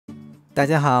大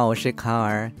家好，我是卡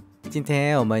尔。今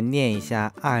天我们念一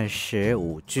下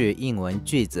25句英文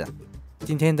句子。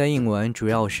今天的英文主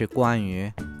要是关于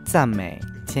赞美、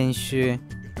谦虚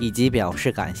以及表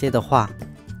示感谢的话。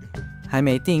还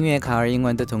没订阅卡尔英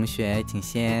文的同学，请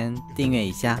先订阅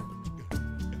一下。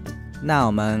那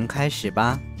我们开始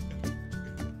吧。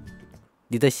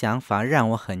你的想法让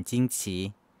我很惊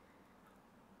奇。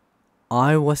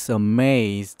I was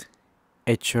amazed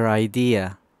at your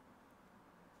idea.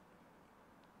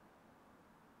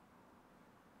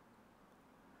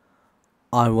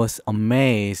 I was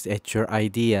amazed at your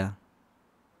idea.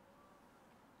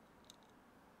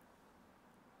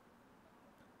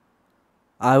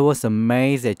 I was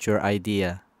amazed at your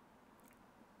idea.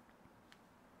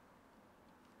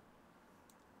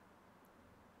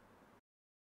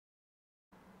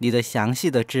 你的详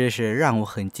细的知识让我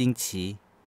很惊奇。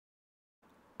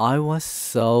I was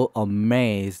so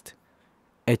amazed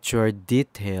at your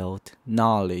detailed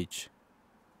knowledge.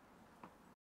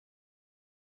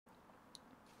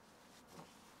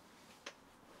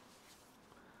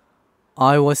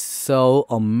 I was so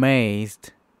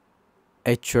amazed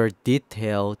at your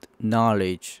detailed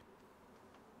knowledge.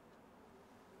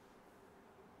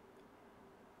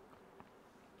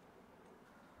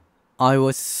 I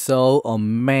was so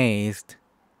amazed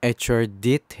at your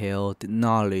detailed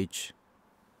knowledge.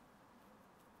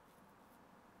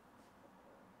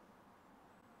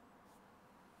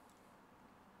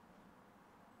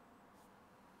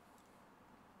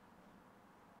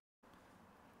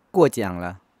 过奖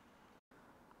了。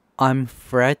I'm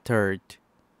flattered.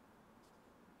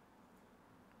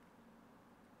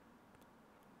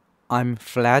 I'm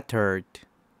flattered.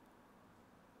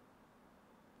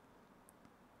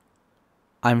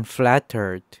 I'm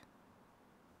flattered.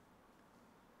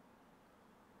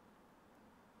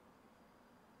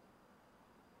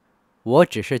 我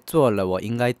只是做了我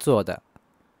应该做的。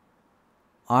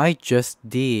I just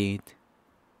did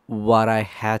what I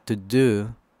had to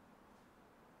do.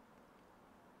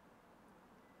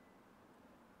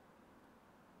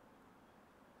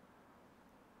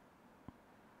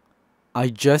 I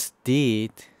just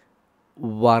did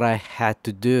what I had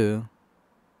to do.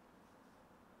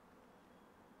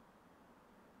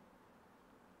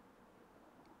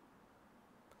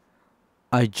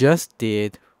 I just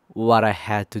did what I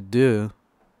had to do.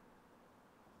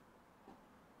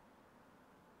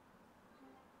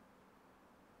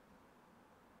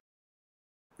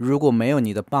 如果没有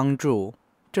你的帮助，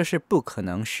这是不可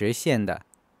能实现的。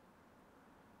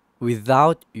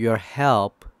Without your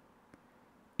help,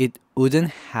 it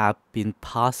wouldn't have been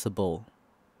possible.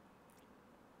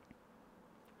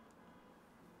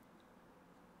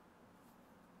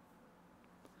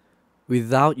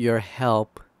 Without your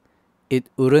help, it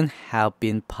wouldn't have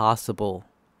been possible.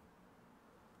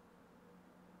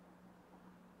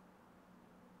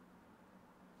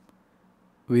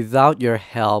 Without your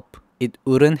help, it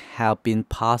wouldn't have been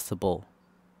possible.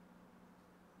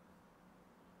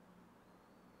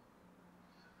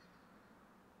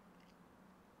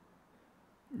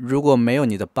 如果没有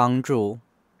你的帮助，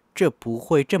这不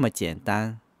会这么简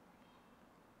单。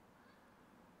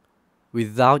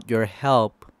Without your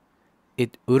help,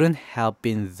 it wouldn't have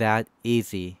been that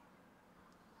easy.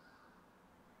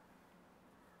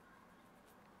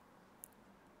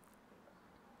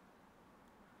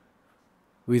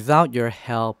 Without your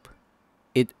help,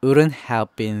 it wouldn't have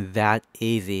been that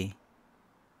easy.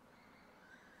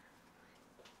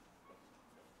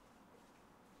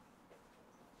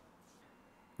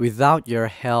 Without your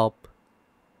help,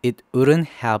 it wouldn't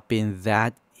have been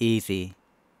that easy.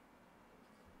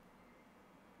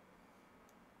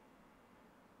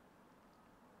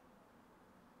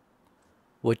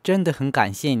 我真的很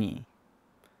感谢你。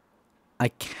I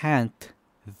can't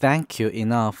thank you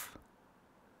enough.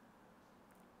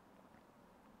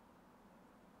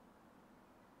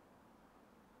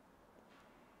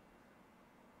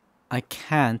 I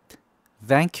can't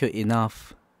thank you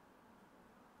enough.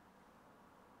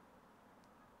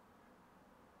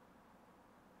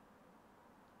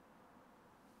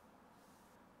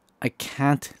 I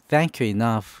can't thank you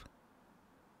enough.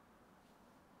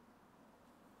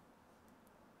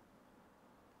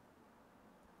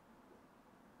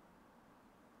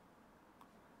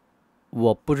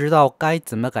 我不知道该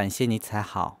怎么感谢你才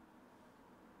好。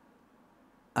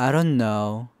I don't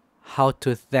know how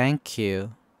to thank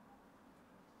you.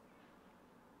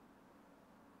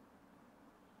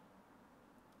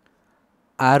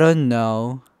 I don't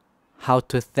know how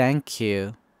to thank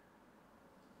you.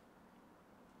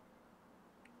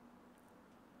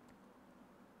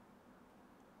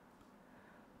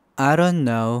 I don't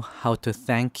know how to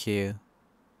thank you.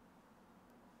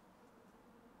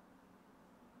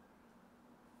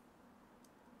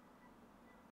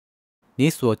 你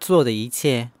所做的一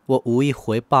切，我无以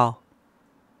回报。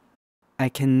I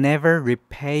can never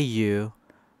repay you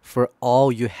for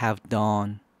all you have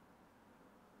done.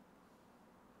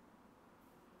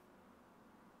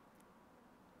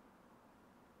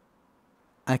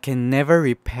 I can never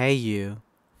repay you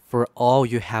for all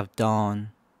you have done.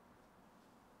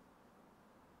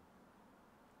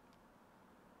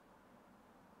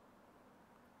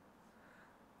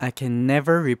 I can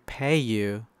never repay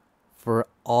you for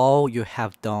all you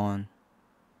have done.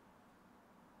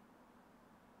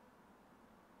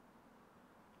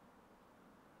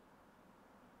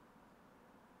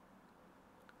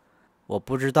 我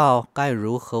不知道该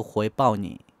如何回报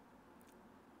你。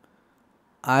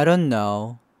I don't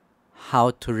know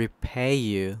how to repay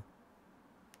you.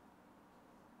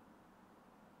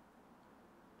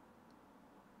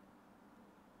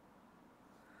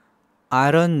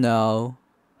 I don't know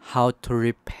how to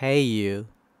repay you.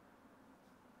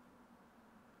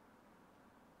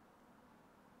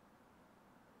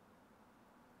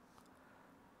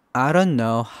 I don't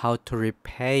know how to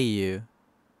repay you.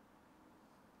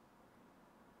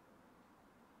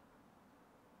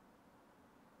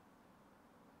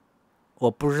 我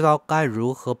不知道该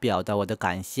如何表达我的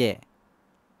感谢。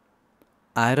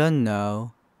I don't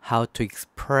know how to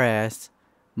express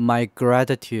my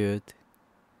gratitude.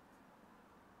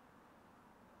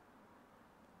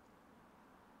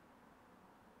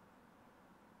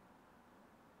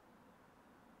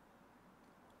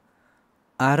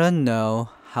 I don't know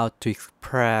how to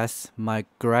express my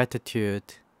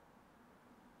gratitude.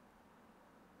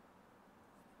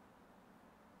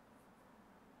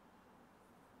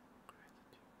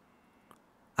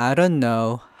 I don't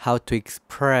know how to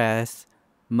express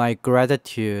my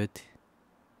gratitude.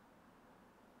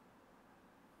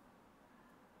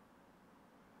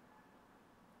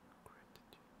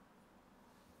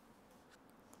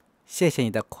 谢谢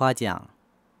你的夸奖。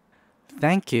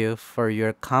Thank you for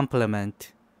your compliment.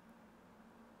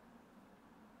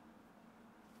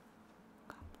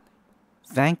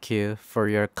 Thank you for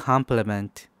your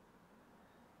compliment.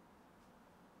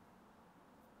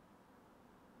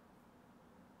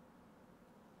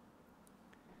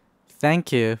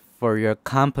 Thank you for your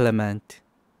compliment.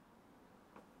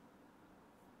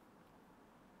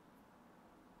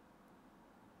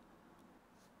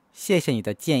 谢谢你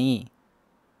的建议。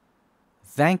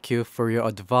Thank you for your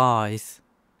advice.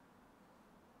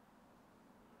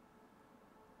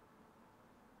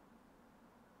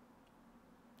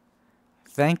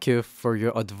 Thank you for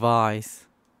your advice.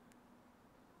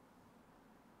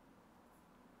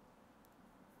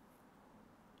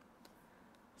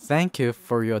 Thank you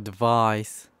for your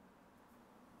advice.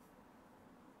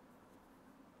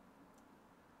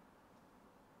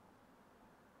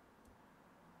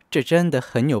 这真的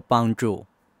很有帮助。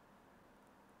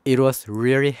It was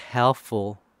really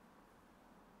helpful.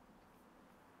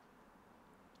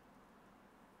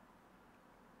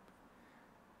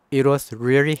 It was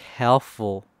really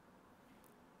helpful.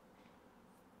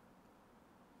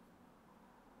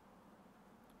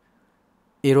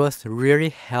 It was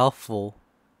really helpful.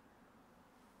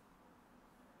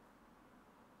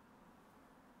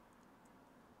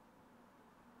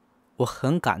 我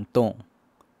很感动。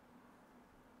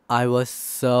I was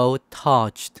so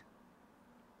touched.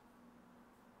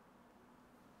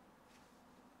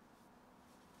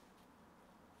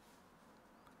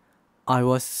 I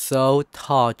was so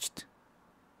touched.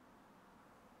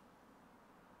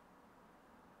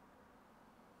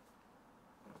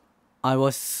 I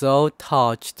was so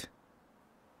touched.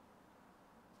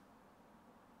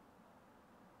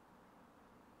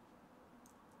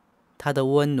 他的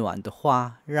温暖的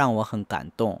话让我很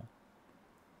感动。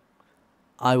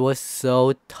I was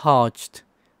so touched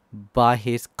by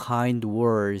his kind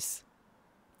words.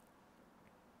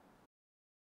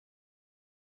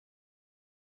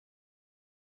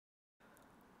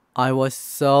 I was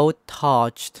so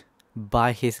touched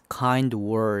by his kind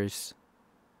words.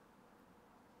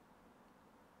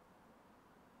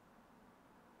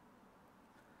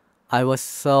 I was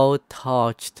so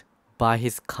touched by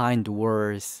his kind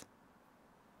words.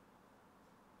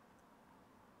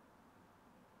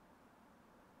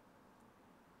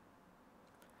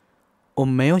 我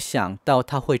没有想到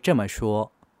他会这么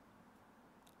说。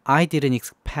I didn't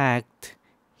expect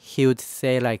he would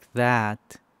say like that.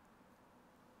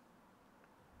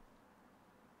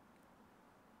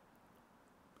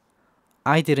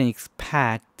 I didn't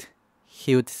expect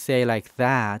he would say like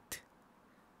that.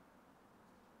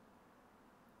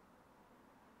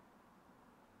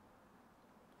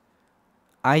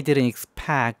 I didn't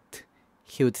expect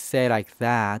he would say like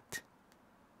that.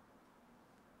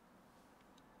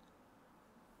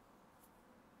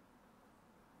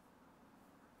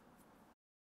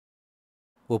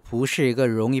 我不是一个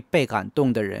容易被感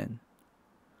动的人。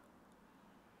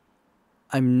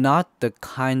I'm not the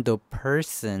kind of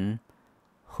person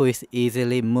who is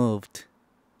easily moved.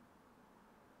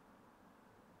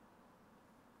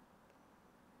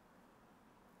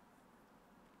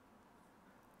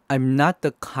 I'm not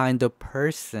the kind of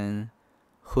person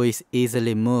who is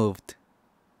easily moved.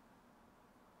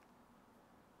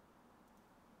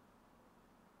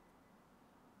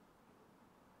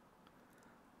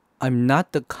 I'm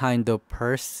not the kind of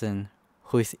person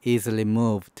who is easily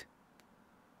moved.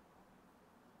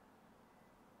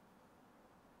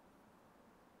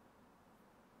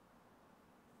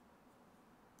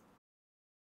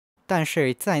 但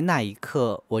是在那一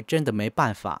刻，我真的没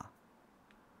办法。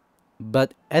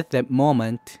But at that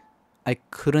moment, I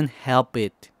couldn't help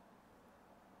it.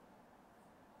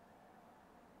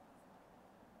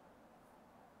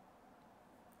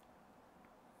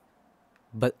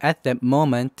 But at that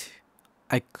moment,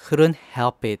 I couldn't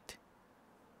help it.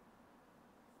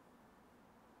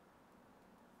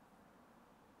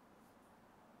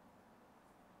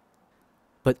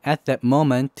 'But at that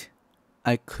moment,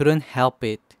 I couldn't help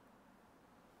it.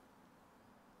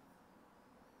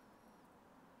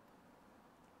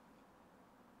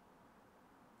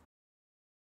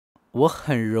 我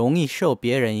很容易受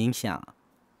别人影响。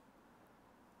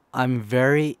I'm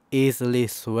very easily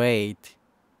swayed.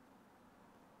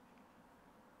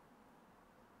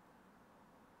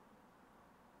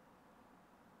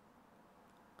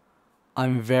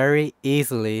 I'm very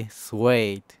easily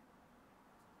swayed.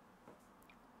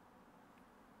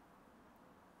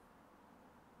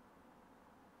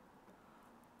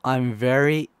 I'm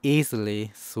very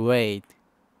easily swayed.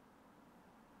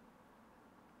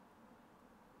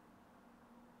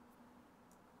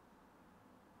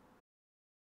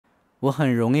 我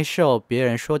很容易受别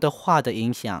人说的话的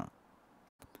影响。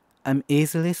I'm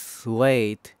easily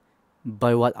swayed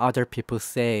by what other people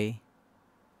say.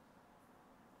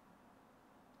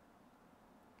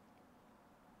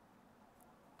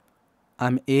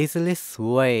 I'm easily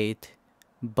swayed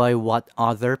by what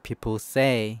other people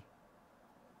say.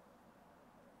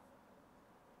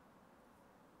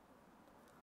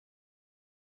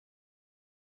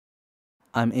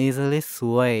 I'm easily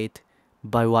swayed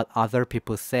by what other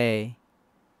people say.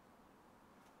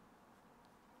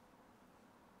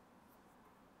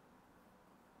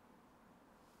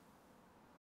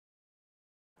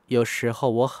 有时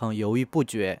候我很犹豫不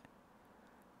决。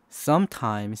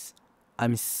Sometimes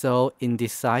I'm so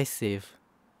indecisive.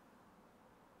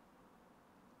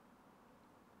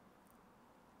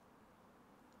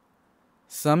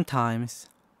 Sometimes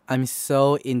I'm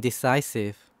so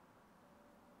indecisive.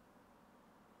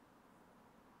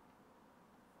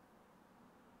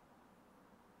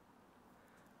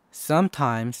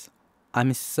 Sometimes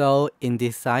I'm so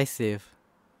indecisive.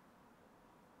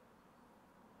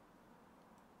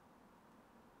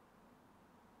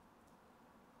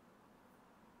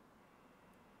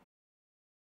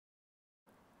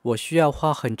 我需要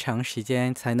花很长时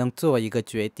间才能做一个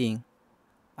决定。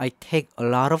I take a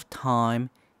lot of time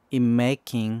in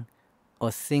making a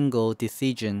single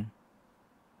decision.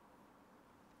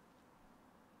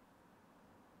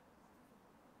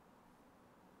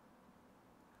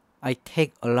 I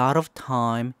take a lot of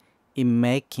time in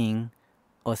making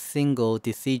a single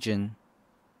decision.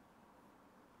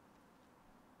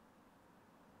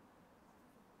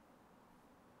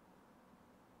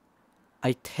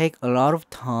 I take a lot of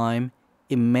time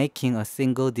in making a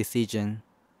single decision.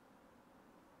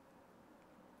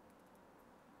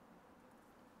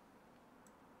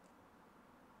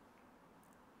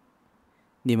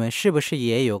 你们是不是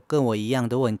也有跟我一样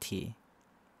的问题？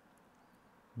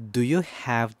 Do you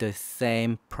have the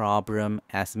same problem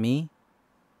as me?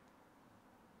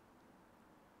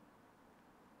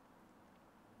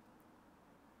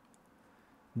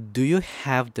 Do you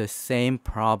have the same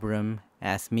problem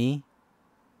as me?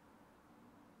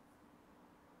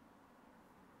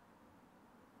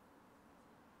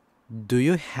 Do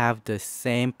you have the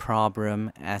same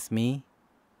problem as me?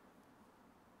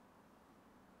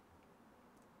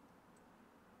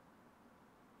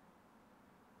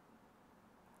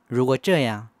 如果这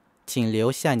样，请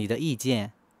留下你的意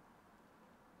见。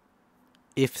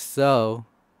If so,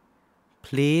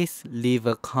 please leave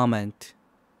a comment.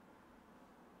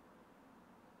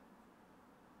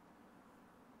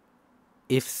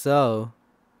 If so,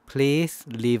 please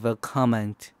leave a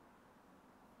comment.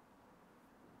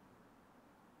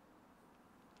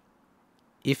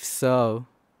 If so,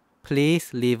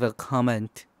 please leave a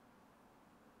comment.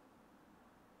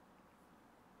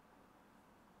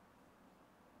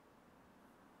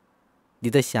 你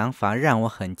的想法让我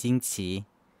很惊奇。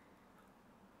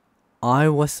I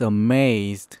was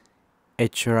amazed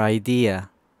at your idea.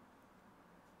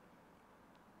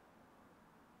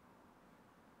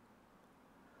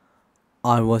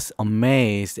 I was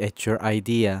amazed at your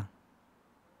idea.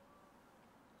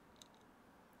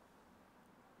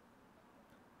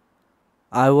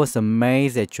 I was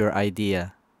amazed at your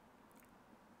idea.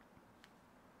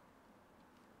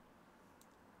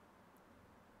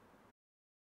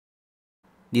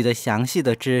 你的详细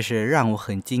的知识让我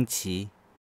很惊奇。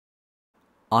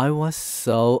I was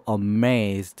so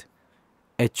amazed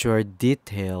at your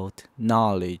detailed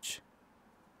knowledge.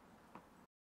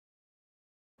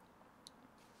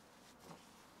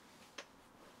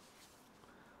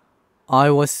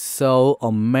 I was so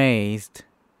amazed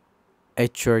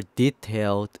at your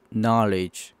detailed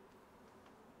knowledge.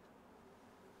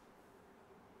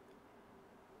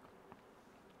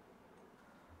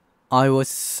 I was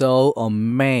so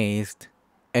amazed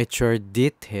at your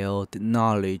detailed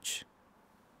knowledge.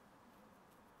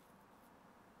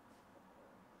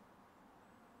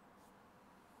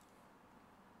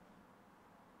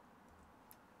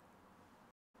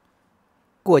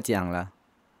 过奖了。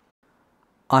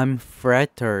I'm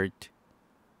flattered.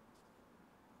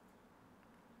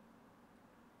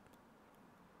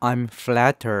 I'm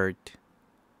flattered.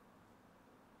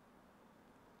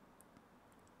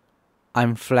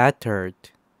 I'm flattered.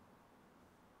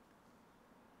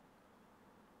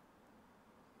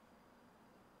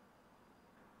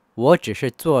 我只是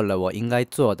做了我应该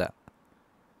做的。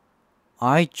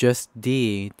I just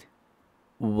did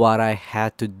what I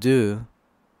had to do.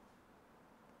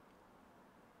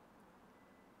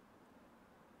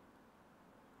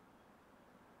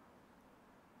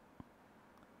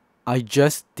 I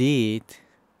just did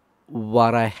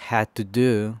what I had to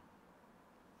do.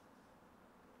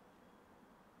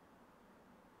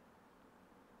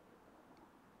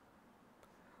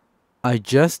 I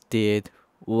just did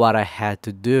what I had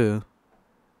to do.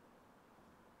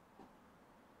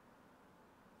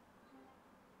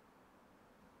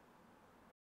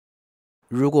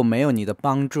 如果没有你的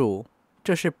帮助，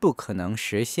这是不可能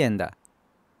实现的。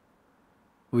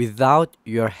Without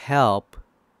your help,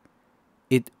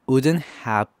 it wouldn't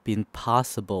have been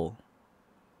possible.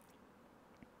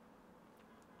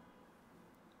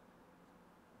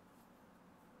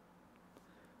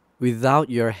 Without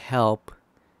your help,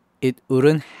 it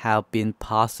wouldn't have been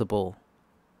possible.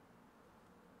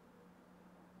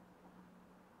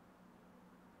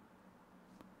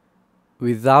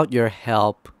 Without your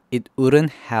help, it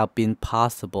wouldn't have been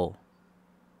possible.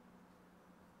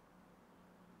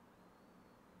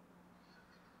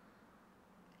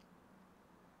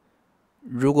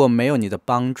 如果没有你的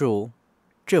帮助，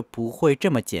这不会这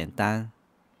么简单。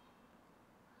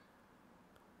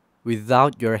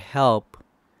Without your help,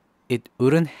 it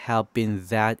wouldn't have been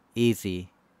that easy.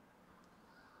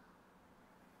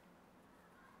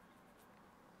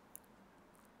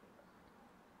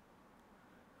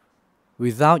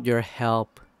 Without your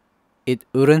help, it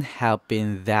wouldn't have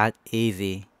been that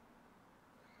easy.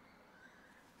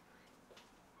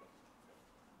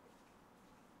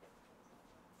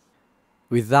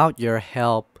 Without your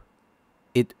help,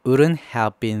 it wouldn't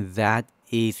have been that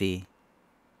easy.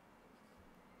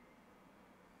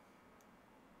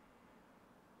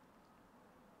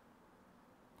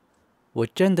 我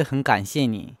真的很感谢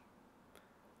你。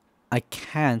I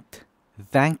can't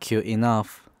thank you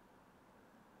enough.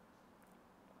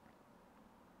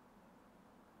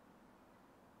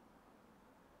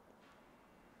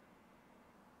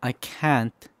 I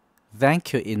can't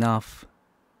thank you enough.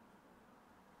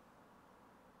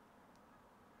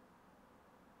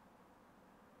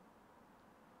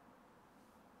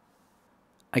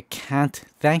 I can't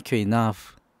thank you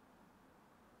enough.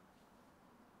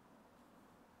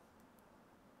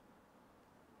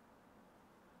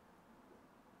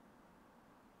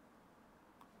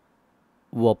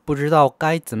 我不知道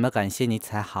该怎么感谢你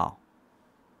才好。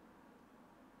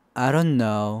I don't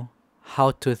know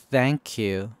how to thank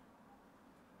you.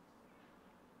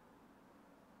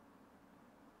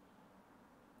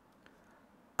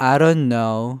 I don't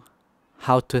know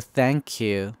how to thank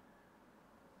you.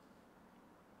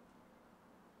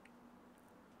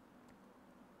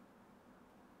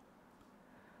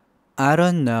 I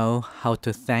don't know how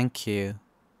to thank you.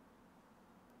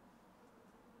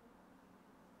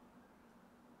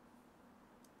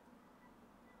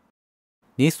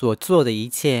 你所做的一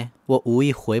切，我无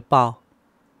以回报。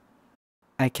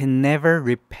I can never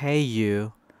repay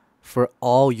you for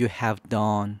all you have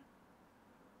done.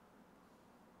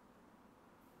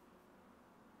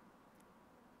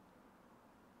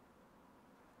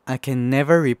 I can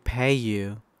never repay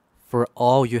you for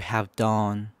all you have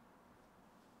done.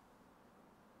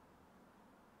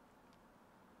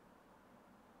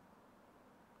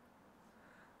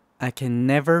 I can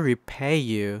never repay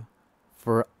you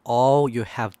for all you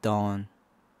have done.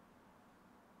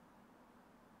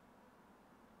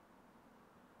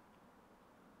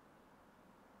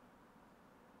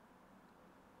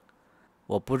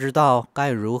 我不知道该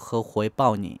如何回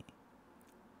报你。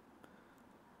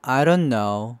I don't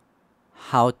know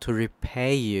how to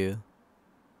repay you.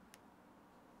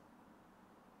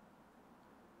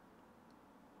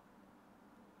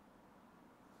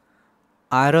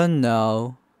 I don't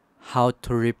know how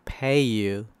to repay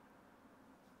you.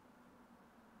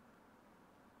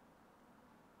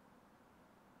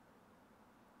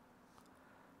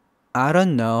 I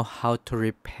don't know how to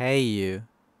repay you.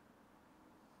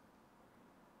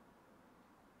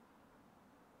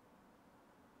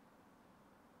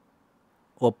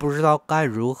 我不知道该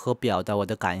如何表达我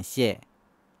的感谢。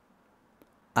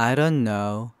I don't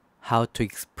know how to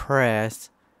express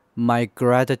my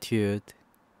gratitude.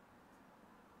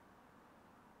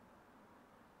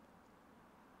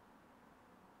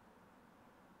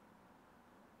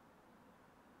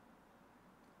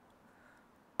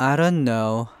 I don't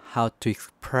know how to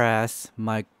express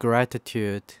my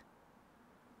gratitude.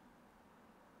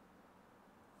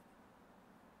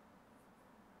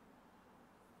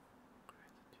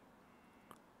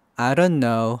 I don't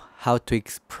know how to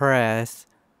express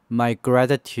my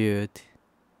gratitude.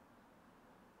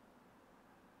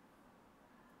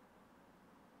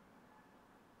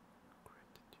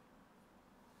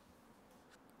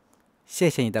 谢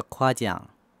谢你的夸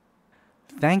奖。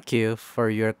Thank you for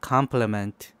your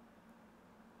compliment.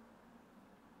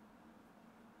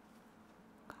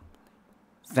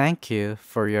 Thank you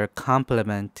for your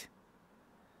compliment.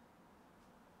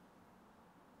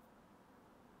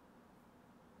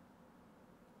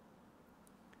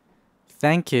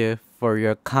 Thank you for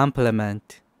your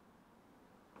compliment.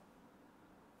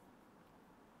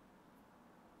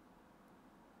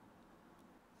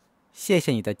 谢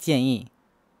谢你的建议。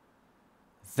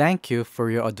Thank you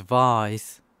for your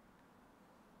advice.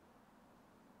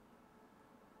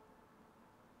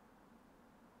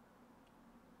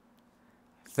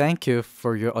 Thank you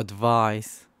for your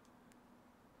advice.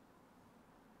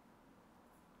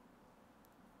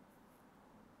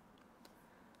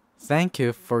 Thank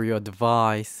you for your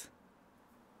advice.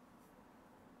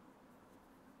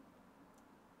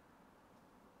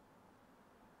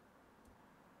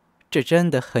 这真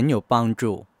的很有帮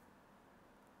助。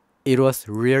It was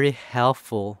really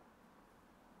helpful.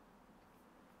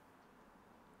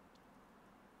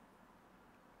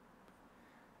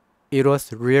 It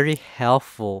was really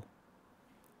helpful.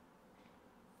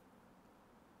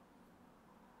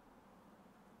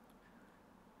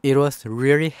 It was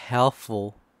really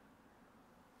helpful.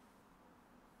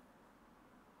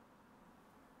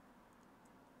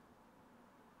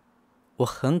 我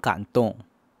很感动。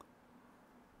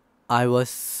I was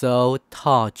so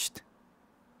touched.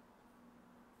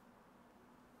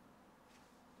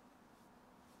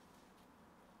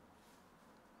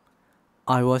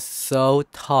 I was so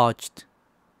touched.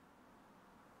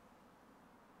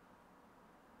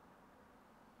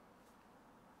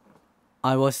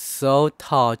 I was so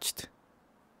touched.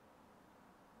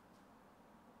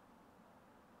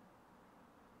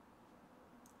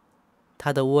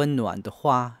 他的温暖的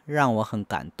话让我很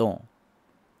感动。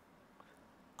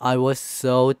I was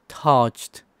so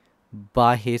touched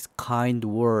by his kind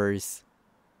words.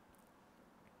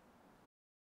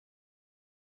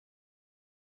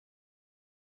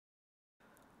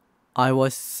 I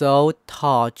was so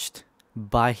touched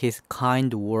by his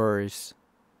kind words.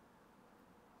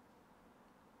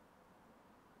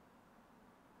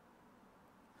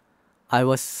 I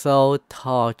was so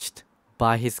touched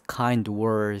by his kind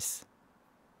words.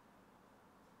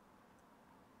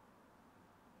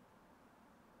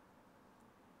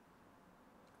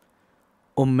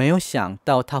 我没有想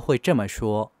到他会这么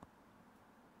说。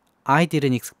I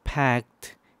didn't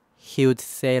expect he would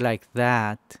say like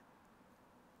that.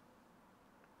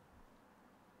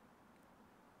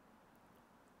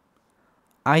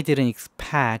 I didn't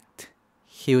expect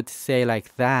he would say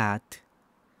like that.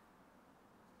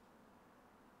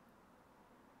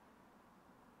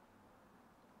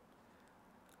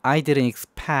 I didn't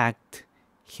expect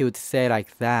he would say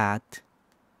like that.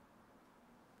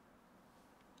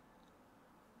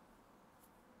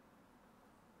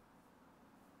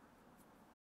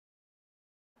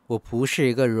 我不是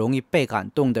一个容易被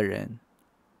感动的人。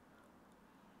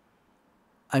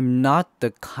I'm not the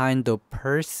kind of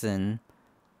person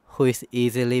who is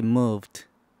easily moved.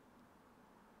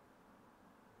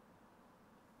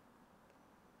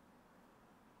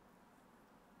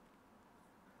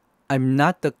 I'm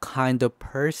not the kind of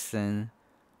person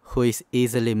who is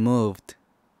easily moved.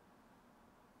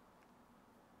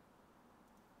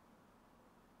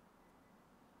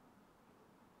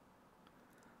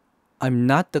 I'm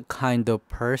not the kind of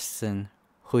person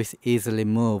who is easily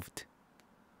moved.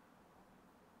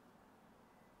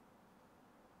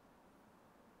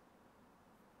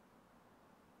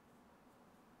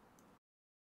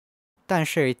但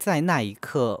是在那一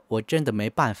刻，我真的没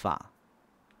办法。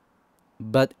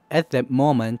But at that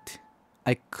moment,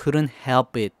 I couldn't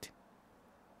help it.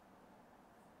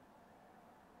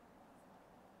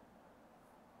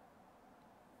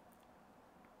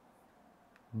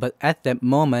 But at that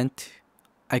moment,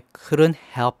 I couldn't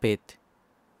help it.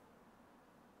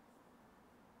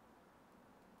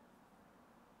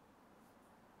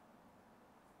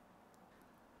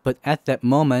 'But at that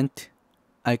moment,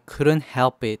 I couldn't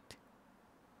help it.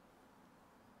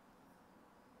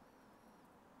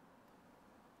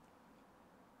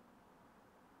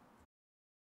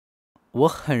 我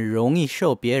很容易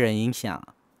受别人影响。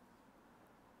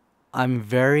I'm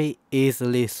very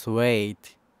easily swayed.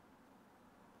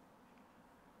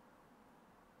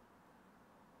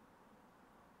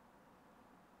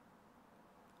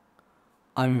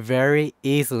 I'm very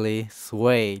easily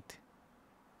swayed.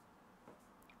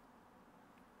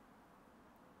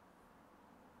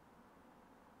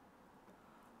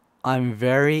 I'm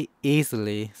very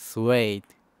easily swayed.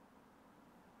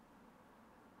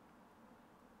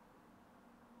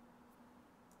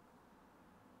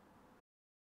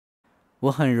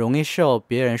 我很容易受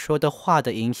别人说的话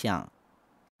的影响。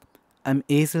I'm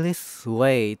easily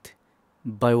swayed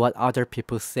by what other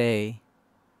people say.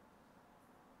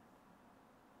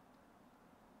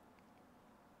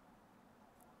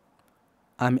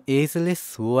 I'm easily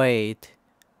swayed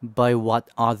by what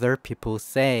other people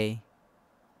say.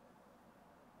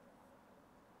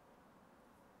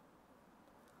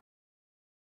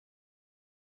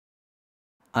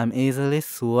 I'm easily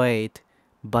swayed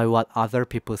by what other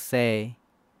people say.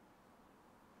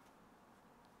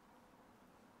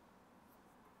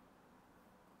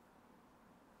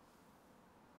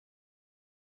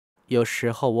 有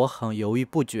时候我很犹豫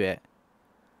不决。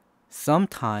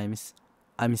Sometimes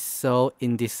I'm so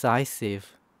indecisive.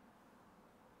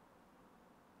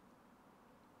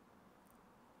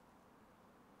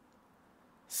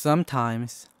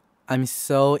 Sometimes I'm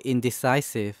so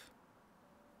indecisive.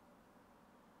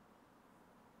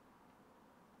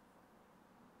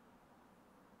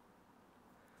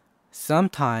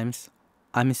 Sometimes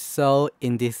I'm so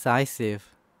indecisive.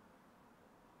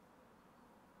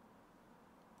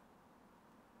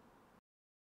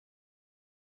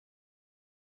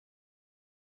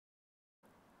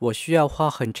 我需要花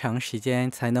很长时间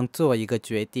才能做一个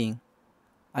决定。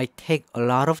I take a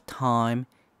lot of time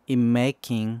in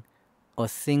making a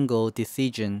single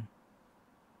decision.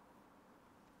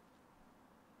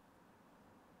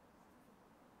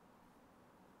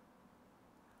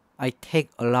 I take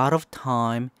a lot of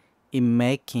time in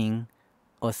making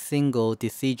a single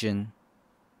decision.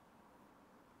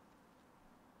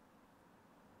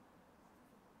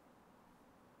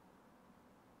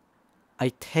 I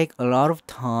take a lot of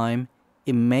time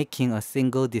in making a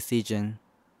single decision.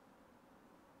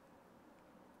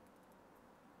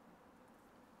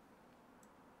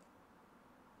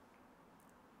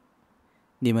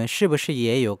 你们是不是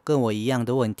也有跟我一样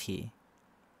的问题？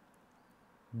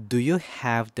 Do you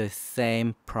have the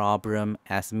same problem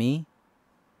as me?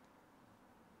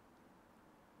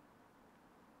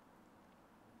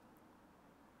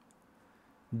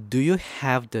 Do you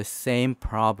have the same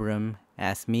problem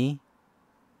as me?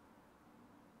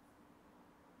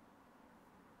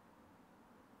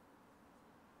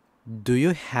 Do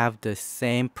you have the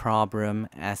same problem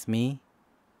as me?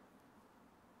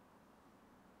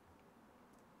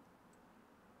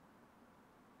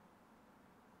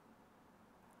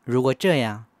 如果这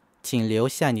样，请留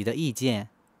下你的意见。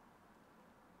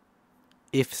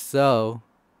If so,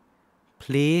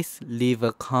 please leave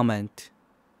a comment.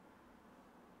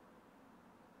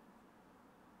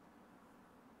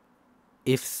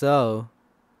 If so,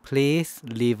 please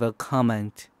leave a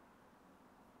comment.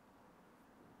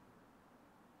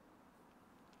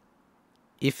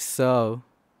 If so,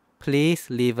 please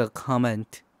leave a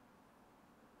comment.